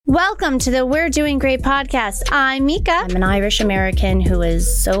Welcome to the We're Doing Great podcast. I'm Mika. I'm an Irish American who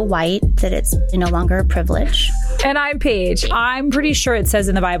is so white that it's no longer a privilege. And I'm Paige. I'm pretty sure it says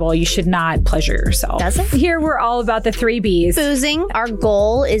in the Bible you should not pleasure yourself. Does it? Here we're all about the 3 B's. Boozing. Our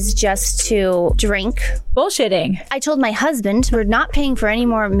goal is just to drink. Bullshitting. I told my husband we're not paying for any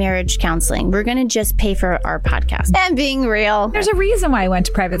more marriage counseling. We're going to just pay for our podcast. And being real. There's a reason why I went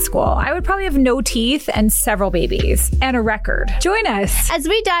to private school. I would probably have no teeth and several babies and a record. Join us as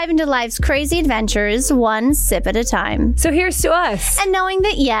we dive into life's crazy adventures, one sip at a time. So here's to us. And knowing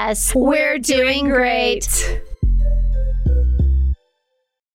that, yes, we're doing great.